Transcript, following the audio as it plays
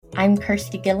I'm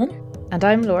Kirsty Gillen. And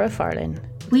I'm Laura Farlane.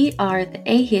 We are the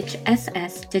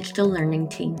AHSS Digital Learning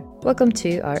Team. Welcome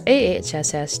to our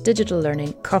AHSS Digital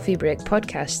Learning Coffee Break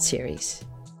podcast series.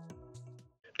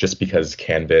 Just because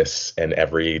Canvas and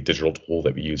every digital tool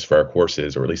that we use for our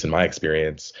courses, or at least in my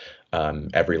experience,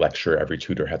 every lecturer, every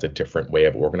tutor has a different way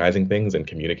of organizing things and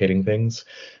communicating things.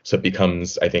 So it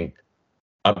becomes, I think,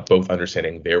 both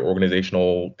understanding their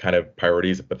organizational kind of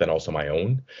priorities, but then also my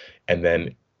own. And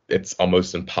then it's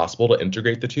almost impossible to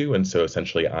integrate the two. And so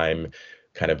essentially I'm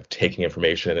kind of taking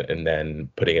information and then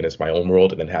putting it as my own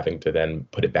world, and then having to then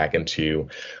put it back into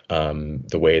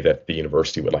the way that the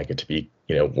university would like it to be,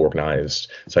 organized.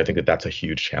 So I think that that's a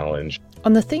huge challenge.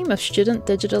 On the theme of student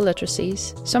digital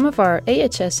literacies, some of our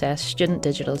AHSS student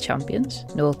digital champions,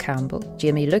 Noel Campbell,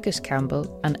 Jamie Lucas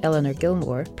Campbell, and Eleanor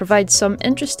Gilmore, provide some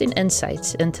interesting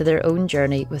insights into their own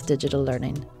journey with digital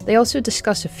learning. They also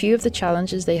discuss a few of the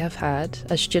challenges they have had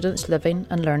as students living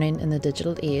and learning in the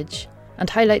digital age, and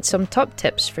highlight some top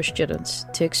tips for students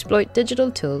to exploit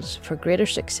digital tools for greater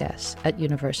success at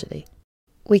university.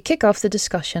 We kick off the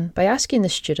discussion by asking the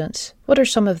students what are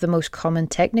some of the most common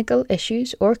technical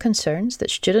issues or concerns that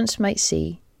students might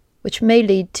see, which may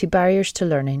lead to barriers to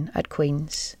learning at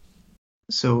Queen's.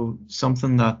 So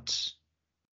something that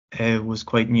was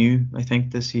quite new, I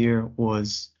think, this year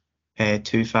was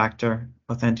two-factor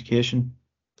authentication.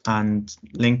 And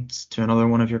linked to another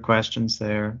one of your questions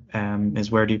there is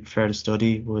where do you prefer to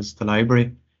study, was the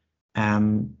library.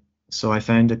 So I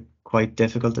found it quite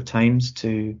difficult at times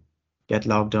to get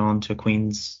logged on to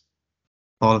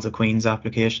all of the Queen's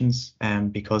applications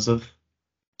because of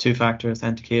two-factor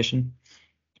authentication.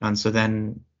 And so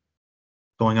then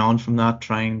going on from that,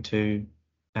 trying to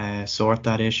sort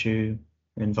that issue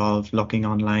involved looking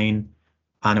online,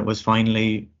 and it was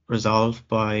finally resolved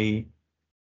by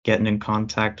getting in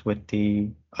contact with the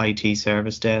IT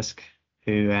service desk,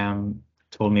 who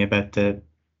told me about the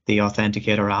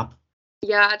Authenticator app.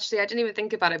 Yeah, actually, I didn't even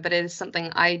think about it, but it is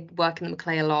something. I work in the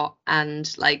Maclay a lot,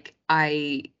 and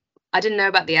I didn't know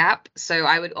about the app, so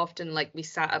I would often be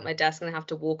sat at my desk and have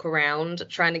to walk around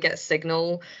trying to get a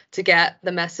signal to get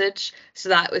the message. So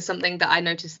that was something that I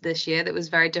noticed this year that was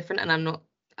very different, and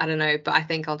I don't know, but I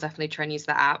think I'll definitely try and use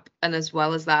the app. And as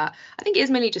well as that, I think it is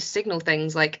mainly just signal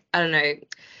things. I don't know,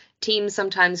 Teams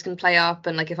sometimes can play up,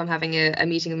 and if I'm having a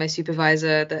meeting with my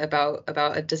supervisor about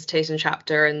a dissertation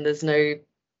chapter and there's no,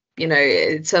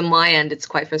 it's on my end, it's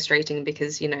quite frustrating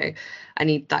because, I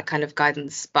need that kind of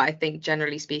guidance. But I think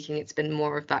generally speaking, it's been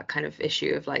more of that kind of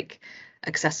issue of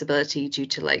accessibility due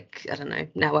to I don't know,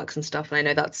 networks and stuff. And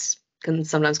I know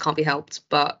sometimes can't be helped,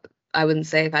 but I wouldn't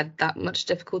say I've had that much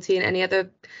difficulty in any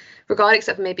other regard,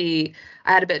 except for maybe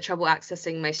I had a bit of trouble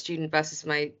accessing my student versus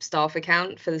my staff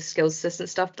account for the skills assistant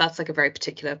stuff. That's a very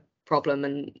particular problem,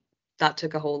 and that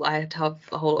took I had to have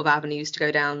a whole lot of avenues to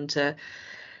go down to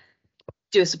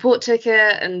do a support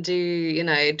ticket and do,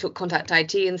 contact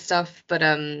IT and stuff. But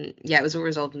it was all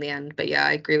resolved in the end. But yeah,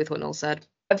 I agree with what Noel said.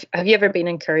 Have you ever been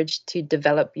encouraged to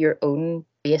develop your own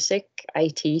basic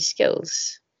IT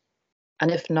skills?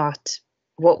 And if not,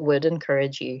 what would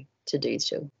encourage you to do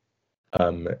so?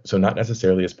 So not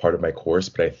necessarily as part of my course,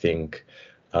 but I think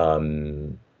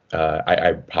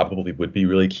I probably would be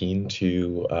really keen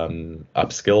to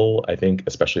upskill, I think,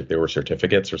 especially if there were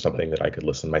certificates or something that I could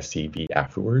list in my CV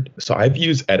afterward. So I've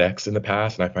used edX in the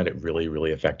past, and I find it really,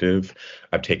 really effective.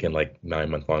 I've taken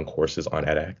 9-month-long courses on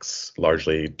edX,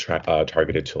 largely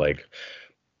targeted to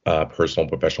personal and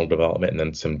professional development, and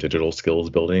then some digital skills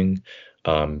building.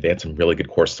 They had some really good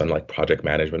courses on project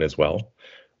management as well.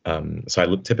 So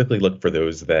I typically look for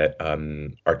those that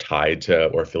are tied to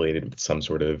or affiliated with some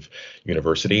sort of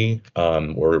university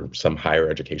or some higher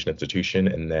education institution,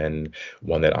 and then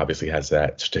one that obviously has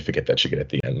that certificate that you get at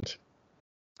the end.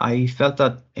 I felt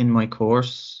that in my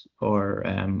course or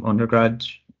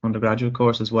undergraduate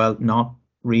course as well, not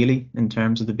really in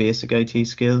terms of the basic IT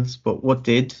skills, but what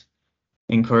did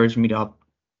encourage me to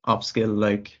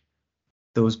upskill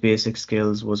those basic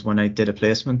skills was when I did a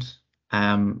placement.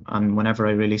 And whenever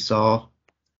I really saw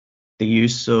the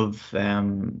use of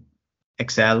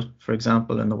Excel, for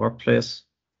example, in the workplace,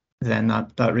 then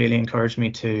that really encouraged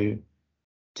me to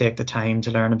take the time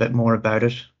to learn a bit more about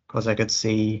it, because I could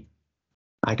see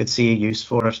a use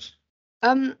for it.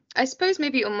 I suppose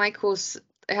maybe on my course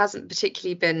it hasn't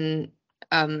particularly been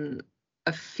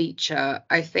a feature.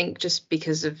 I think just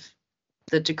because of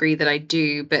the degree that I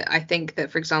do, but I think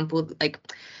that, for example,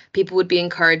 people would be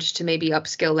encouraged to maybe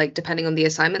upskill, depending on the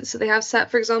assignments that they have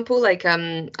set, for example. I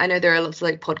know there are lots of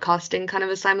podcasting kind of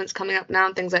assignments coming up now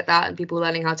and things like that, and people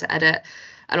learning how to edit,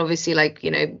 and obviously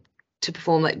to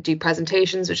perform do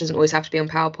presentations, which doesn't always have to be on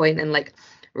PowerPoint, and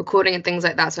recording and things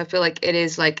like that. So I feel like it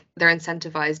is like they're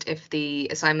incentivized if the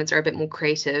assignments are a bit more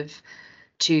creative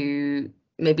to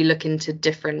maybe look into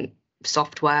different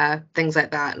software, things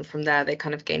like that, and from there they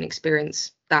kind of gain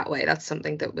experience that way. That's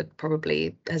something that would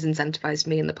probably has incentivized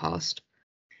me in the past.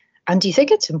 And do you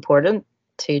think it's important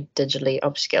to digitally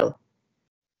upskill?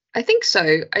 I think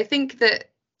so. I think that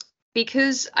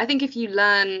because I think if you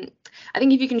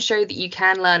can show that you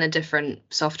can learn a different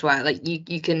software, like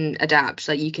you can adapt,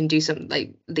 like you can do something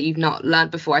like that you've not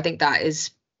learned before. I think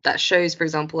that shows, for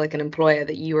example, like an employer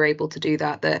that you were able to do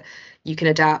that you can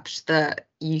adapt, that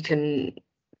you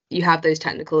have those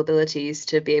technical abilities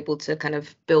to be able to kind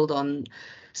of build on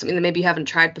something that maybe you haven't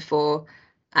tried before.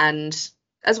 And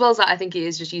as well as that, I think it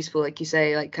is just useful, like you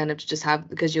say, like kind of to just have,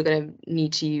 because you're going to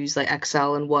need to use like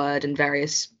Excel and Word in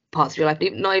various parts of your life,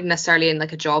 not even necessarily in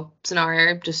like a job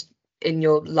scenario, just in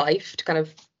your life to kind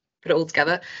of put it all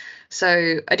together.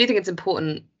 So I do think it's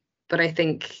important, but I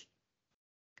think,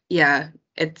 yeah,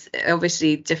 it's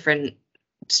obviously different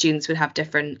students would have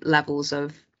different levels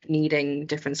of needing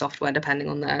different software depending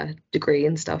on their degree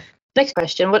and stuff. Next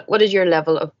question, what is your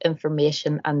level of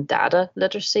information and data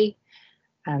literacy?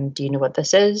 And do you know what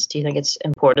this is? Do you think it's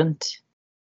important?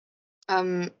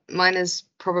 Mine is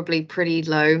probably pretty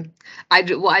low.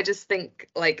 I just think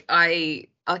I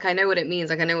know what it means.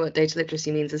 Like I know what data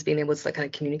literacy means, is being able to like kind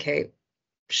of communicate,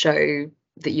 show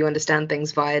that you understand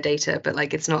things via data, but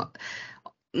like it's not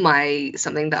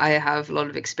something that I have a lot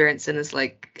of experience in as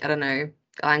like, I don't know,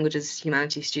 languages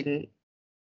humanities student.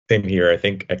 Same here. I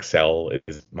think Excel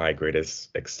is my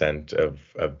greatest extent of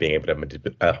being able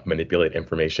to manipulate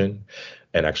information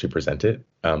and actually present it.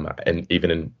 And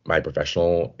even in my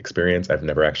professional experience, I've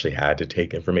never actually had to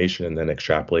take information and then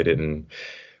extrapolate it and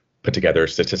put together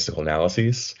statistical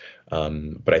analyses.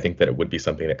 But I think that it would be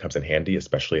something that comes in handy,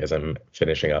 especially as I'm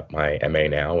finishing up my MA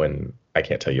now, and I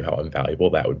can't tell you how invaluable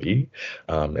that would be.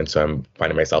 And so I'm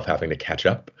finding myself having to catch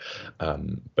up.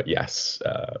 But yes,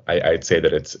 I'd say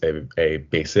that it's a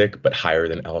basic but higher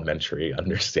than elementary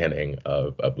understanding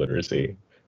of literacy.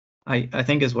 I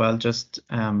think as well, just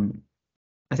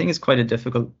I think it's quite a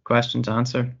difficult question to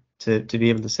answer, to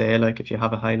be able to say like if you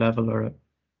have a high level or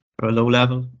a low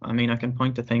level. I mean, I can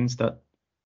point to things that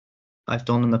I've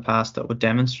done in the past that would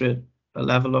demonstrate a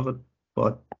level of it,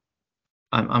 but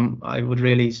I would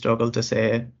really struggle to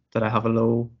say that I have a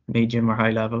low, medium, or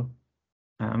high level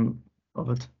of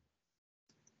it.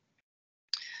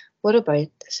 What about,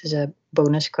 this is a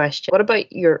bonus question, what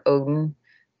about your own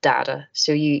data?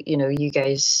 So you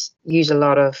guys use a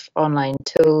lot of online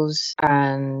tools,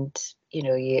 and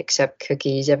you accept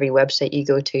cookies. Every website you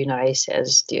go to now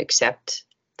says, do you accept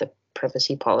the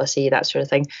privacy policy, that sort of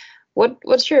thing.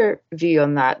 What's your view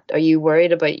on that? Are you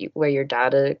worried about where your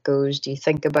data goes? Do you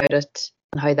think about it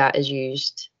and how that is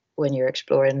used when you're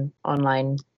exploring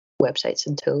online websites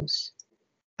and tools?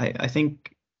 I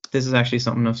think this is actually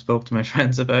something I've spoke to my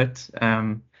friends about,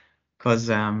 because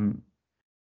I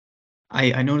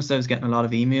noticed I was getting a lot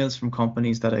of emails from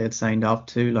companies that I had signed up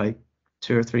to like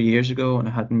 2 or 3 years ago, and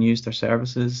I hadn't used their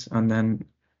services, and then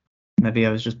maybe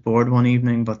I was just bored one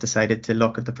evening but decided to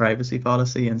look at the privacy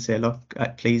policy and say, look,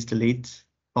 please delete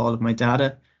all of my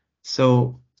data.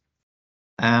 So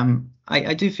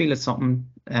I do feel it's something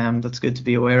that's good to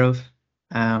be aware of.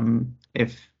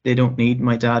 If they don't need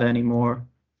my data anymore,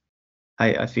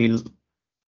 I feel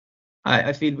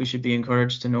we should be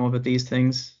encouraged to know about these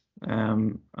things,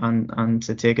 and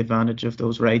to take advantage of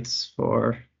those rights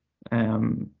for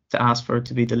to ask for it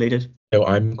to be deleted. No,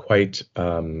 I'm quite,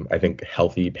 I think,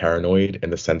 healthy paranoid in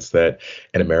the sense that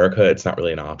in America, it's not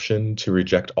really an option to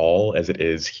reject all as it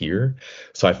is here.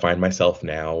 So I find myself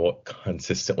now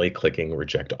consistently clicking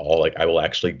reject all. Like I will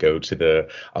actually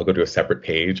I'll go to a separate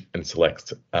page and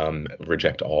select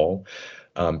reject all,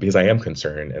 because I am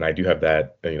concerned. And I do have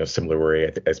that, similar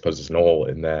worry, I suppose, as Noel,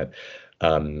 in that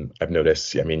I've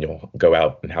noticed, you'll go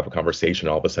out and have a conversation,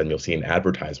 all of a sudden you'll see an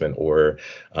advertisement, or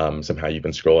somehow you've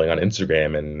been scrolling on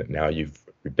Instagram and now you've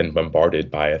been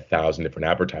bombarded by 1,000 different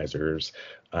advertisers.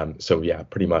 So yeah,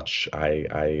 pretty much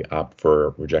I opt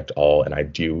for reject all, and I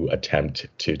do attempt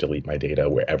to delete my data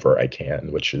wherever I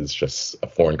can, which is just a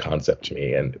foreign concept to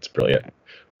me, and it's brilliant.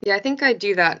 Yeah, I think I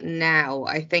do that now.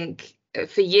 I think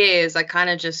for years I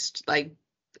kind of just like,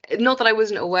 not that I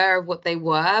wasn't aware of what they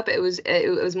were, but it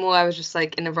was more I was just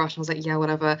like in a rush and I was like, yeah,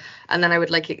 whatever. And then I would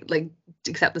like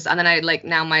accept this, and then I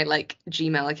now my like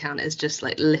Gmail account is just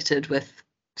like littered with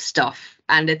stuff,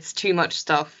 and it's too much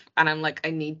stuff, and I'm like, I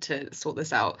need to sort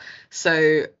this out.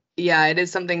 So yeah, it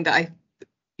is something that I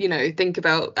think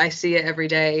about. I see it every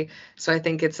day, so I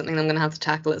think it's something I'm gonna have to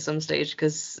tackle at some stage,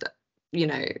 because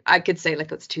I could say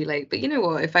like it's too late, but you know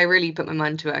what, if I really put my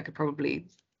mind to it, I could probably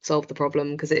solve the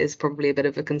problem, because it is probably a bit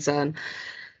of a concern.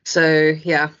 So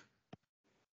yeah.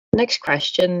 Next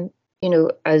question,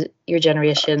 as your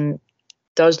generation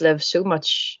does live so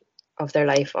much of their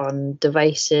life on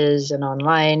devices and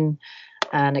online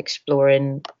and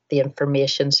exploring the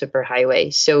information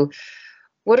superhighway. So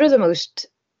what are the most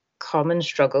common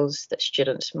struggles that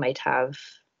students might have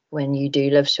when you do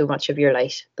live so much of your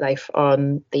life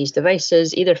on these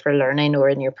devices, either for learning or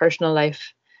in your personal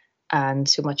life, and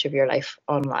so much of your life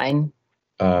online?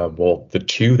 Well, the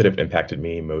two that have impacted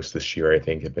me most this year, I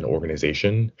think, have been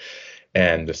organization.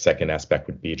 And the second aspect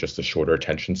would be just a shorter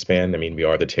attention span. I mean, we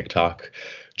are the TikTok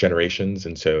generations,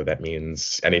 and so that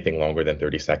means anything longer than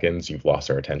 30 seconds, you've lost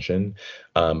our attention.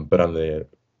 But on the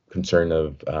concern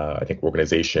of, I think,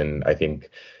 organization, I think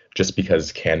just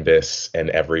because Canvas and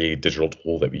every digital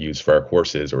tool that we use for our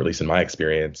courses, or at least in my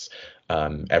experience,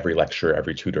 every lecturer,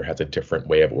 every tutor has a different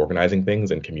way of organizing things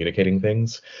and communicating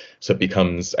things. So it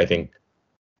becomes, I think,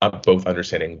 both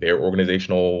understanding their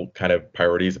organizational kind of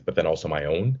priorities, but then also my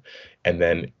own. And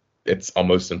then it's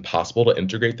almost impossible to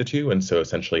integrate the two. And so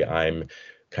essentially I'm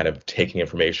kind of taking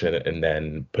information and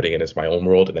then putting it into my own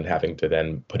world, and then having to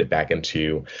then put it back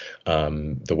into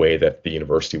the way that the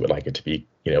university would like it to be,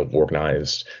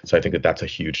 organized. So I think that that's a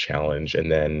huge challenge.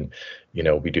 And then,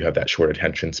 we do have that short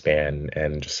attention span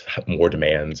and just more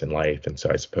demands in life. And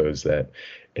so I suppose that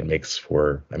it makes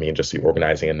for, just the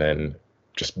organizing, and then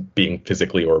just being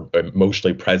physically or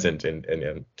emotionally present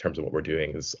in terms of what we're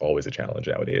doing is always a challenge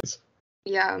nowadays.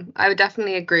 Yeah, I would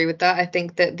definitely agree with that. I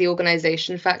think that the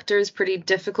organization factor is pretty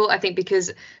difficult. I think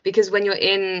because when you're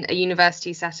in a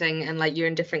university setting and like you're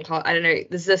in different class, I don't know,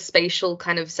 there's a spatial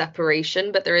kind of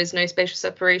separation, but there is no spatial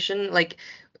separation like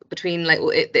between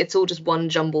it's all just one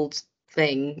jumbled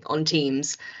thing on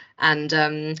Teams. And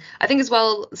I think as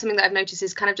well, something that I've noticed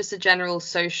is kind of just a general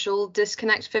social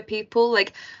disconnect for people.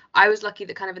 Like I was lucky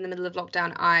that kind of in the middle of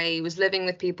lockdown, I was living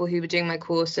with people who were doing my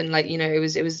course, and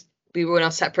it was we were in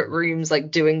our separate rooms,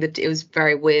 like it was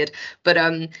very weird. But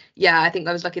I think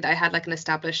I was lucky that I had like an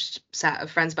established set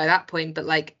of friends by that point. But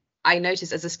like I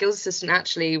noticed as a skills assistant,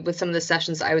 actually, with some of the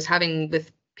sessions that I was having with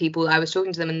people, I was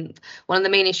talking to them, and one of the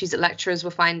main issues that lecturers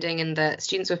were finding and that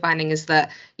students were finding is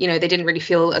that they didn't really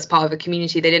feel as part of a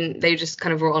community. They just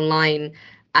kind of were online,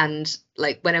 and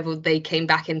like whenever they came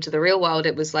back into the real world,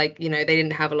 it was like they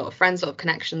didn't have a lot of friends, a lot of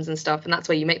connections and stuff. And that's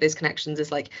where you make those connections,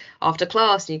 is like after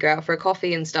class, and you go out for a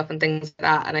coffee and stuff and things like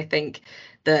that. And I think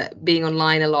that being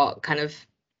online a lot kind of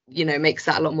makes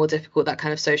that a lot more difficult, that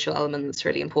kind of social element that's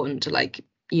really important to like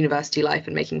university life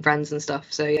and making friends and stuff.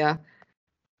 So yeah.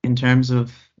 In terms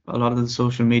of a lot of the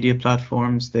social media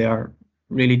platforms, they are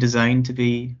really designed to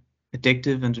be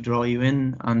addictive and to draw you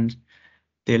in, and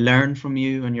they learn from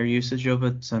you and your usage of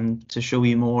it, and to show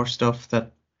you more stuff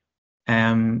that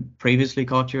previously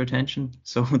caught your attention.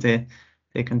 So they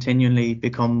continually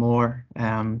become more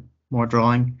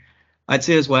drawing. I'd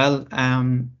say as well,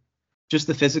 just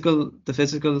the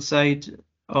physical side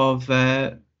of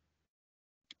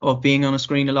being on a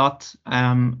screen a lot,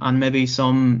 and maybe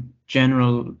some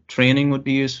general training would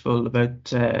be useful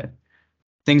about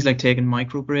things like taking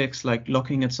micro breaks, like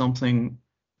looking at something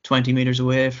 20 meters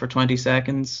away for 20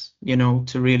 seconds, to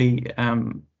really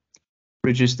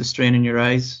reduce the strain in your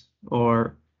eyes,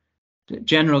 or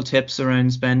general tips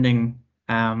around spending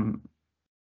a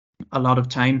lot of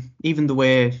time, even the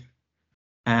way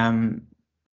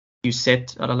you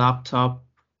sit at a laptop,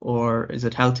 or is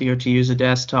it healthier to use a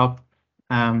desktop,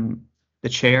 the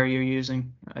chair you're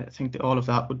using. I think that all of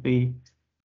that would be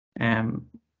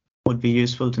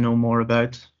useful to know more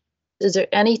about. Is there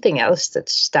anything else that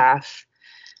staff,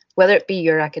 whether it be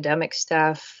your academic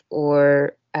staff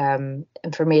or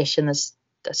information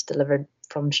that's delivered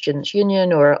from Students'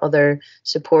 Union or other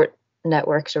support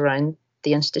networks around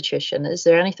the institution, is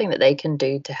there anything that they can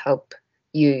do to help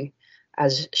you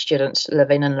as students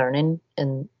living and learning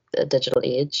in the digital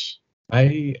age?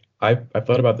 I've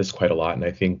thought about this quite a lot, and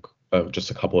I think of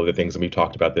just a couple of the things, and we've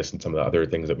talked about this and some of the other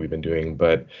things that we've been doing,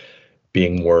 but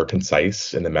being more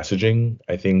concise in the messaging,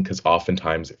 I think, because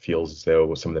oftentimes it feels as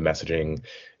though some of the messaging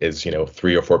is,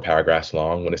 3 or 4 paragraphs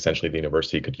long, when essentially the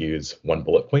university could use one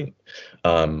bullet point.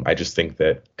 I just think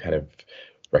that kind of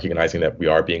recognizing that we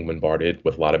are being bombarded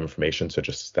with a lot of information, so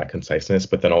just that conciseness,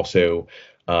 but then also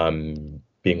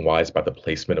being wise about the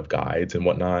placement of guides and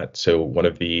whatnot. So one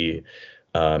of the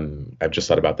I've just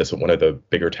thought about this, but one of the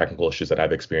bigger technical issues that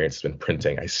I've experienced has been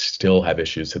printing. I still have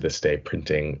issues to this day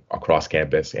printing across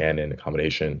campus and in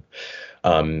accommodation.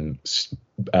 And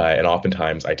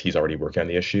oftentimes IT is already working on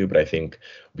the issue, but I think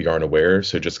we aren't aware.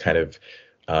 So just kind of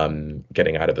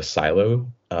getting out of the silo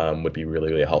would be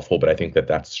really, really helpful. But I think that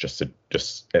that's just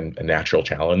a natural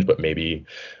challenge, but maybe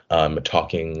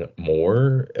talking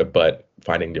more, but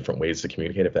finding different ways to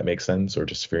communicate, if that makes sense, or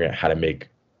just figuring out how to make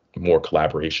more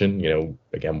collaboration.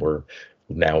 Again, we're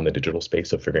now in the digital space,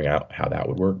 so figuring out how that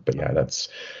would work. But yeah, that's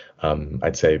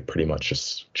I'd say pretty much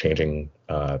just changing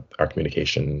our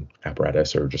communication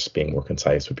apparatus or just being more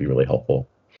concise would be really helpful.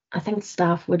 I think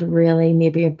staff would really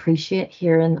maybe appreciate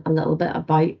hearing a little bit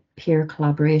about peer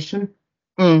collaboration.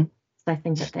 I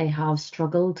think that they have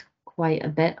struggled quite a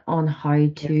bit on how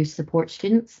to support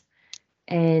students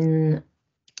and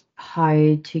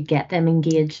how to get them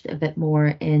engaged a bit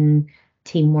more in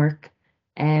teamwork.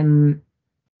 And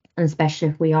especially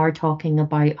if we are talking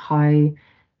about how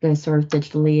the sort of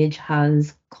digital age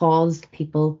has caused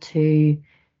people to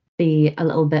be a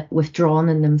little bit withdrawn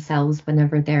in themselves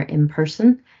whenever they're in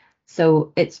person.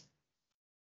 So it's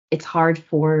hard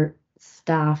for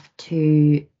staff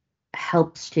to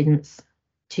help students,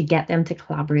 to get them to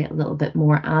collaborate a little bit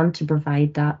more and to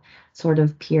provide that sort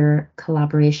of peer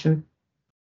collaboration.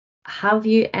 Have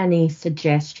you any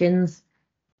suggestions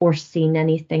or seen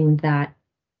anything that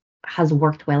has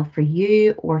worked well for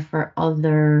you or for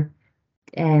other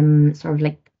sort of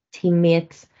like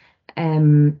teammates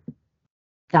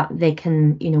that they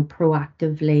can,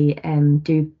 proactively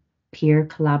do peer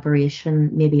collaboration,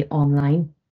 maybe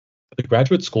online? The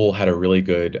graduate school had a really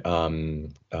good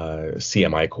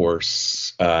CMI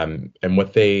course, and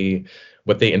what they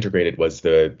integrated was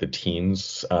the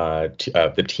teams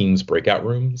breakout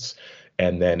rooms,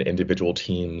 and then individual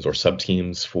teams or sub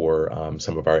teams for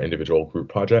some of our individual group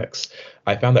projects.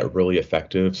 I found that really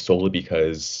effective solely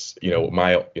because I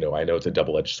know it's a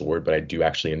double-edged sword, but I do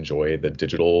actually enjoy the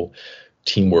digital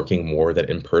team working more than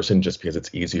in person, just because it's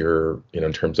easier,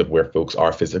 in terms of where folks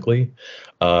are physically.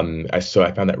 So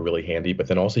I found that really handy, but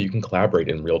then also you can collaborate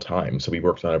in real time. So we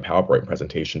worked on a PowerPoint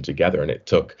presentation together, and it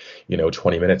took,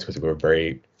 20 minutes because we were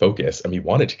very focused and we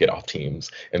wanted to get off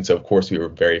Teams. And so of course we were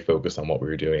very focused on what we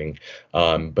were doing.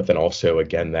 But then also,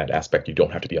 again, that aspect, you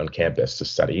don't have to be on campus to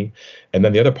study. And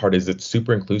then the other part is it's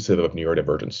super inclusive of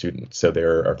neurodivergent students. So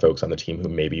there are folks on the team who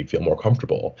maybe feel more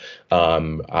comfortable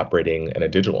operating in a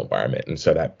digital environment. And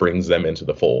so that brings them into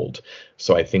the fold.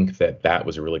 So I think that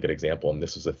was a really good example. And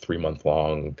this was a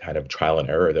 3-month-long kind of trial and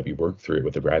error that we worked through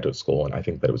with the graduate school. And I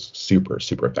think that it was super,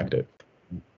 super effective.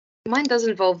 Mine does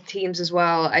involve teams as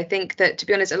well. I think that, to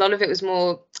be honest, a lot of it was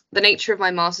more the nature of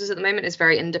my master's at the moment is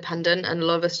very independent, and a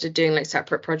lot of us are doing like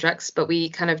separate projects, but we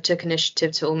kind of took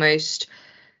initiative to almost,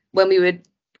 when we were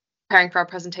preparing for our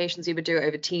presentations, we would do it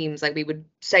over Teams. Like we would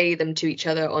say them to each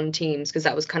other on Teams, because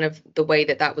that was kind of the way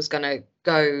that was going to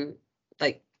go.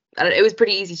 Like, it was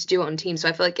pretty easy to do it on Teams. So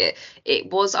I feel like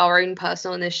it was our own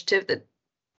personal initiative that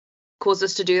caused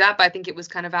us to do that. But I think it was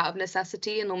kind of out of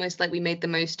necessity, and almost like we made the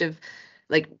most of,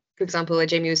 like, for example, like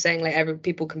Jamie was saying, like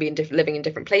people can be living in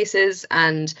different places,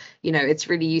 and it's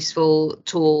really useful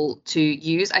tool to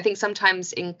use. I think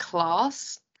sometimes in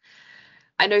class,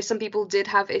 I know some people did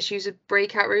have issues with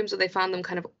breakout rooms, or they found them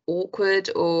kind of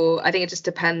awkward, or I think it just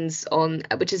depends on,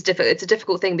 which is difficult. It's a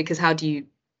difficult thing, because how do you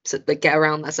get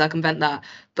around that, circumvent that?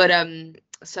 But I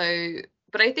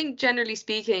think generally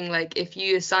speaking, like if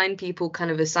you assign people kind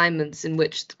of assignments in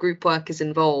which the group work is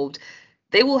involved,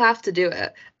 they will have to do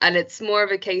it. And it's more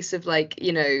of a case of like,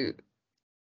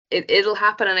 it'll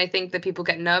happen. And I think that people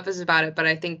get nervous about it, but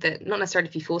I think that not necessarily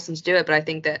if you force them to do it, but I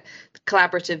think that the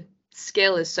collaborative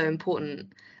skill is so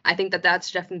important. I think that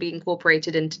that's definitely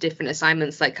incorporated into different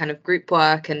assignments, like kind of group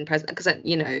work and because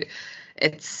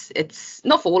it's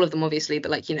not for all of them, obviously,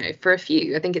 but like, for a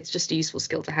few, I think it's just a useful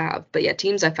skill to have. But yeah,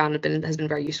 Teams I found has been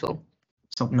very useful.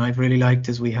 Something I've really liked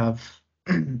is we have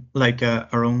like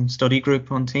our own study group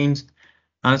on Teams,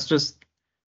 and it's just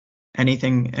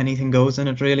anything goes in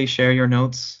it, really. Share your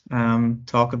notes,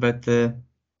 talk about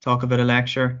a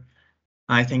lecture.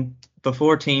 I think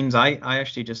before Teams, I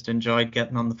actually just enjoyed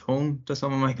getting on the phone to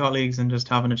some of my colleagues and just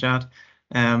having a chat.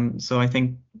 So I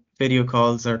think video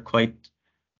calls are quite,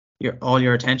 all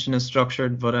your attention is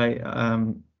structured, but I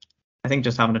think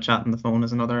just having a chat on the phone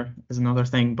is another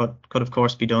thing, but could of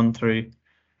course be done through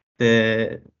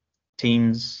the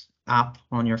Teams app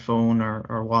on your phone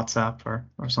or WhatsApp or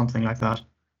something like that.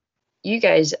 You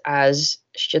guys, as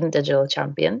student digital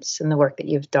champions and the work that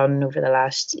you've done over the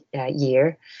last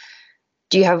year,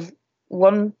 do you have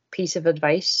one piece of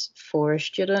advice for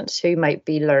students who might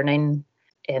be learning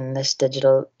in this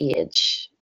digital age?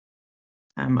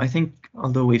 I think,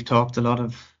 although we've talked a lot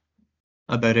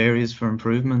about areas for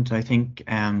improvement, I think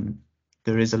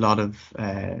there is a lot of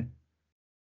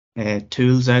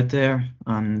tools out there,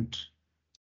 and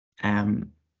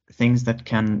things that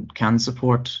can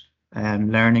support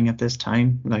learning at this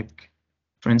time. Like,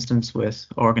 for instance, with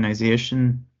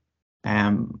organization,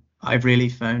 I've really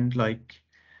found like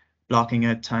blocking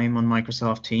out time on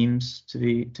Microsoft Teams to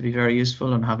be very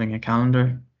useful, and having a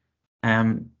calendar.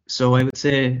 So I would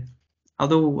say,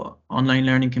 although online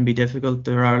learning can be difficult,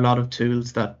 there are a lot of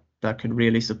tools that could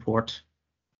really support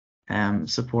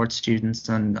students,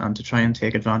 and to try and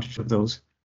take advantage of those.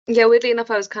 Yeah, weirdly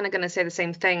enough, I was kind of going to say the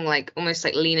same thing, like almost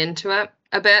like lean into it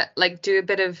a bit, like do a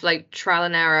bit of like trial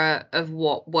and error of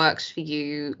what works for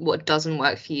you, what doesn't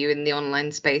work for you in the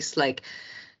online space. Like,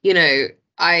 you know,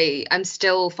 I'm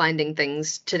still finding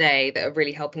things today that are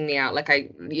really helping me out. Like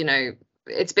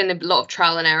it's been a lot of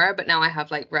trial and error, but now I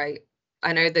have like, right,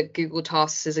 I know that Google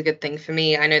Tasks is a good thing for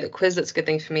me. I know that Quizlet's a good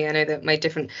thing for me. I know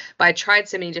that but I tried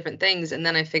so many different things, and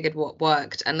then I figured what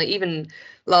worked. And like even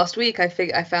last week, I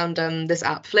found this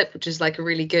app Flip, which is like a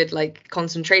really good like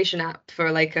concentration app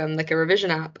for like a revision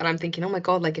app. And I'm thinking, oh my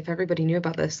God, like if everybody knew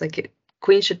about this, like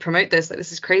Queen should promote this. Like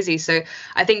this is crazy. So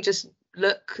I think just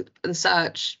look and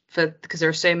search because there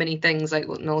are so many things like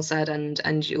what Noel said,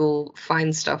 and you'll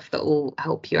find stuff that will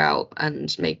help you out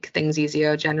and make things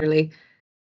easier generally.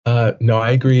 No,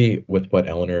 I agree with what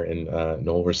Eleanor and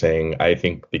Noel were saying. I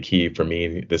think the key for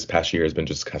me this past year has been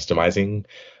just customizing.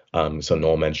 So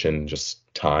Noel mentioned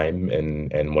just time,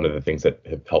 and one of the things that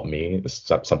have helped me is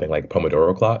something like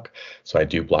Pomodoro clock. So I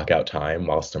do block out time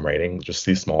whilst I'm writing, just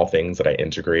these small things that I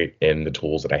integrate in the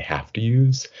tools that I have to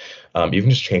use. Even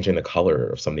just changing the color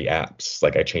of some of the apps.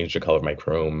 Like I changed the color of my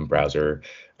Chrome browser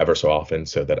ever so often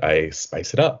so that I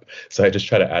spice it up. So I just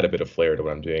try to add a bit of flair to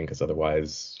what I'm doing, because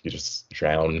otherwise you just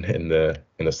drown in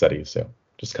the study. So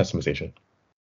just customization.